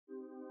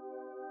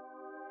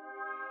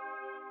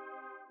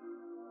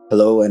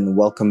Hello and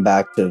welcome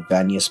back to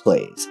Vanius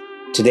Plays.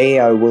 Today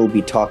I will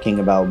be talking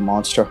about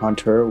Monster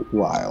Hunter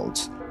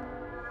Wilds,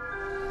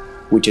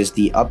 which is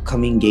the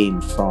upcoming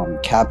game from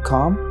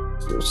Capcom.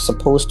 It's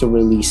supposed to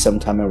release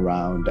sometime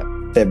around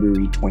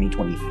February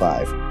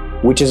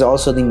 2025, which is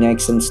also the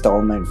next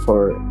installment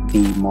for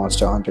the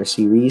Monster Hunter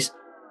series.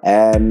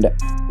 And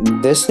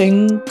this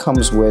thing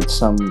comes with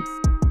some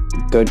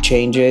good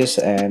changes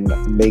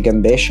and big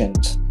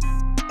ambitions.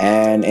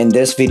 And in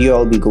this video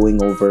I'll be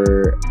going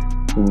over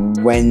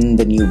when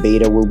the new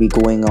beta will be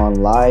going on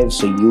live,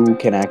 so you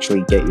can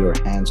actually get your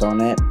hands on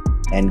it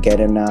and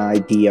get an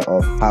idea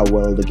of how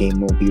well the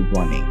game will be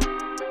running.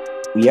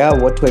 Yeah,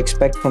 what to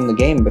expect from the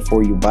game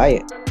before you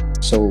buy it.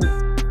 So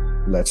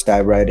let's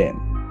dive right in.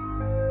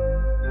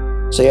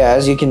 So yeah,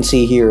 as you can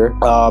see here,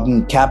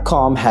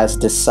 Capcom has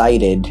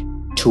decided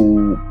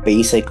to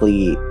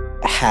basically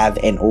have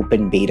an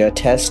open beta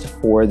test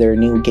for their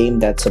new game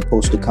that's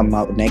supposed to come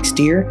out next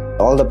year.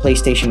 All the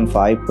PlayStation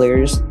 5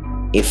 players,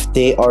 if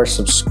they are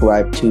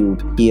subscribed to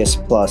PS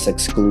Plus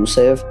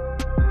exclusive,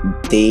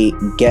 they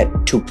get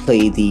to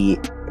play the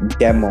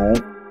demo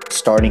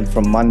starting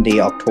from Monday,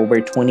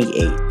 October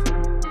 28th,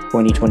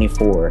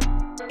 2024,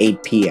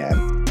 8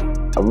 p.m.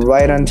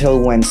 right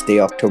until Wednesday,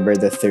 October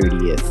the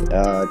 30th,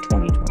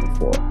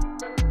 2024.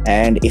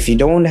 And if you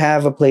don't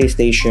have a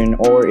PlayStation,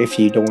 or if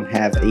you don't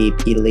have a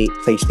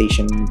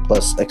PlayStation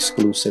Plus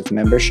exclusive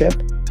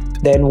membership,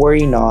 then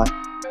worry not.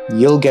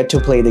 You'll get to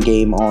play the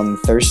game on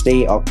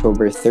Thursday,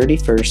 October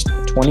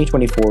 31st,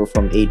 2024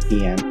 from 8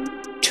 p.m.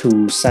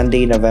 to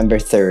Sunday, November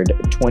 3rd,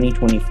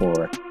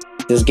 2024.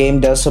 This game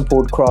does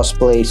support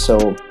crossplay, so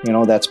you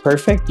know that's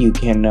perfect. You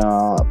can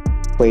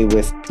play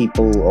with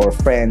people or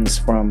friends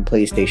from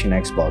PlayStation,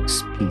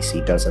 Xbox,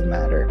 PC, doesn't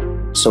matter.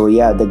 So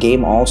yeah, the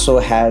game also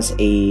has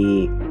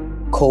a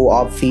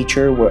co-op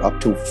feature where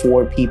up to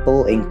 4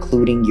 people,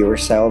 including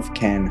yourself,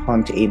 can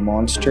hunt a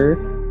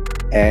monster.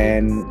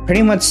 And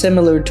pretty much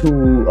similar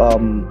to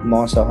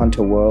Monster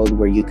Hunter World,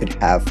 where you could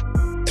have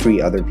 3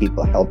 other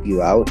people help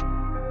you out.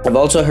 I've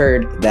also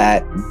heard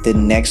that the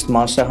next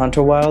Monster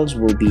Hunter Wilds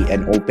will be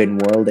an open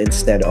world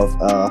instead of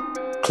a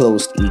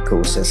closed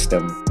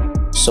ecosystem.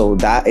 So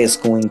that is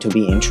going to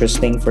be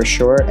interesting for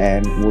sure,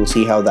 and we'll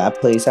see how that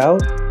plays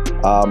out.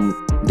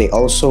 They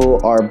also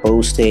are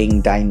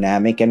boasting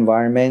dynamic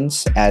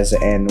environments, as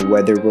in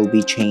weather will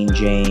be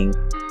changing.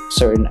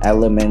 Certain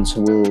elements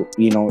will,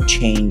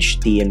 change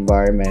the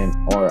environment,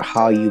 or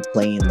how you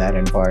play in that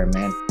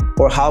environment,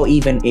 or how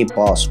even a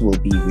boss will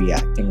be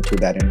reacting to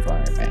that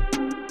environment.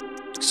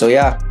 So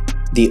yeah,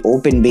 the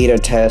open beta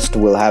test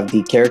will have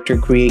the character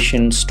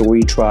creation,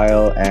 story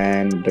trial,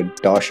 and the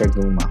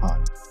Dashaguma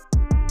hunt.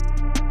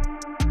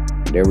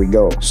 There we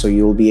go. So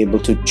you'll be able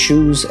to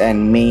choose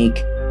and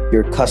make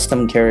your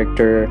custom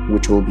character,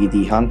 which will be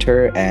the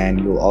hunter, and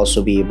you'll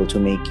also be able to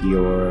make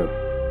your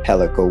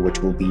pelico,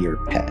 which will be your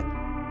pet,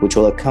 which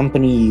will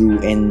accompany you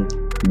in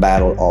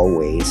battle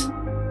always.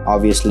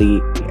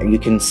 Obviously, you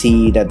can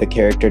see that the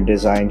character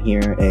design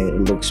here,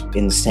 it looks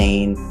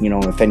insane.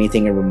 If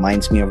anything, it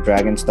reminds me of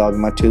Dragon's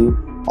Dogma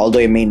 2, although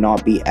it may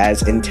not be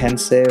as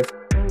intensive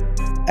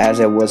as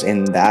it was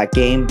in that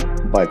game,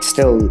 but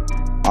still,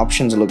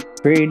 options look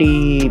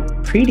pretty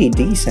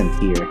decent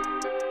here.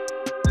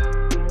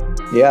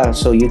 Yeah,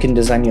 so you can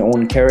design your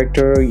own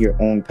character, your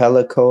own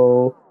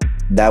pelico.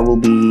 That will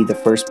be the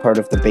first part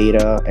of the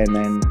beta, and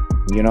then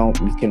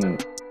you can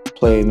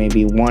play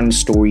maybe one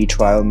story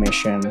trial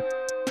mission.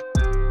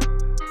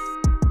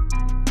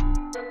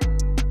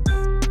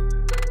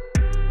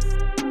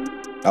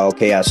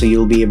 Okay, yeah, so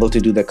you'll be able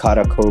to do the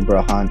Kata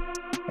Cobra hunt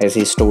as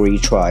a story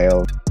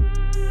trial.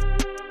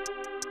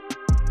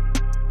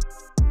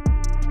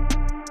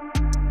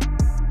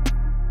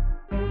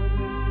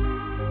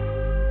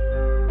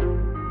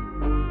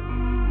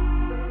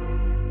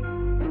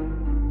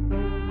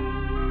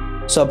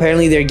 So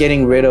apparently they're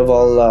getting rid of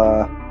all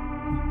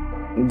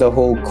the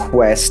whole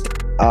quest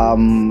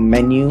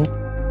menu,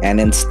 and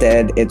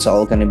instead it's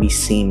all going to be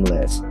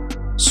seamless.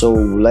 So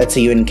let's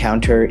say you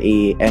encounter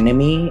a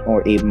enemy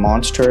or a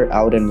monster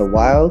out in the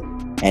wild,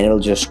 and it'll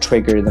just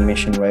trigger the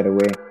mission right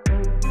away.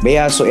 But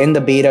yeah, so in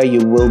the beta you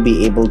will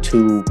be able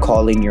to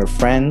call in your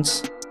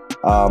friends.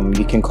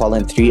 You can call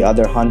in 3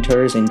 other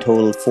hunters, in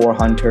total 4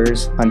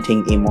 hunters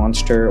hunting a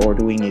monster or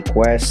doing a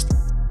quest.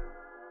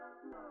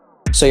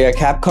 So yeah,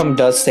 Capcom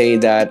does say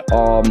that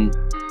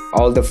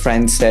all the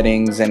friend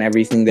settings and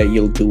everything that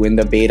you'll do in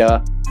the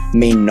beta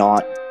may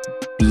not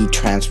be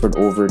transferred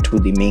over to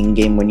the main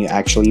game when you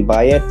actually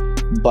buy it,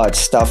 but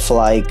stuff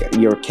like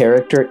your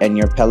character and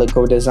your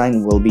pelico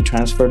design will be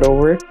transferred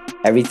over.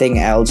 Everything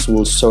else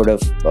will sort of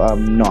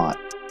not.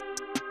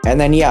 And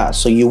then yeah,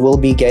 so you will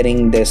be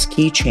getting this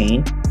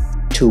keychain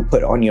to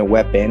put on your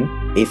weapon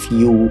if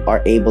you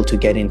are able to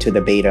get into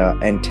the beta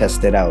and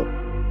test it out.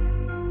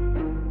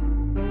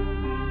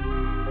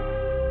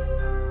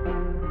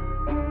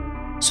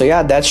 So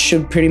yeah, that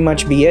should pretty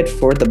much be it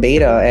for the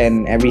beta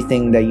and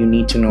everything that you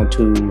need to know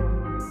to,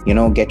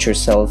 get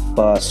yourself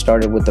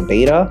started with the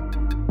beta.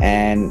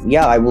 And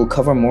yeah, I will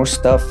cover more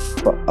stuff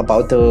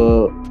about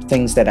the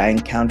things that I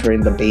encounter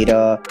in the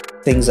beta,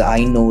 things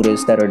I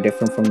notice that are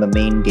different from the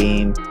main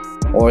game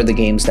or the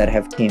games that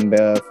have came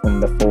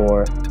from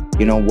before,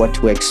 you know, what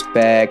to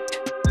expect,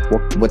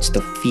 what's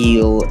the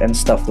feel and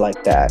stuff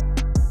like that.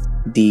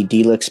 The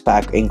deluxe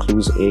pack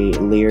includes a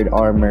layered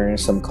armor,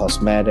 some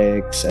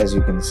cosmetics, as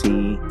you can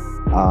see.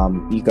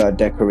 You got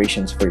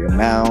decorations for your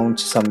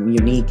mount, some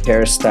unique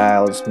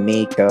hairstyles,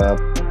 makeup,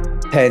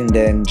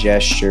 pendant,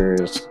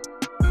 gestures,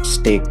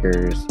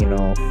 stickers, you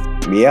know.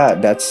 Yeah,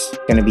 that's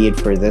gonna be it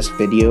for this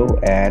video,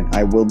 and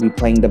I will be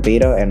playing the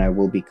beta and I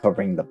will be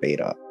covering the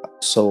beta.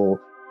 So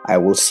I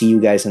will see you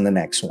guys in the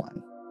next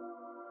one.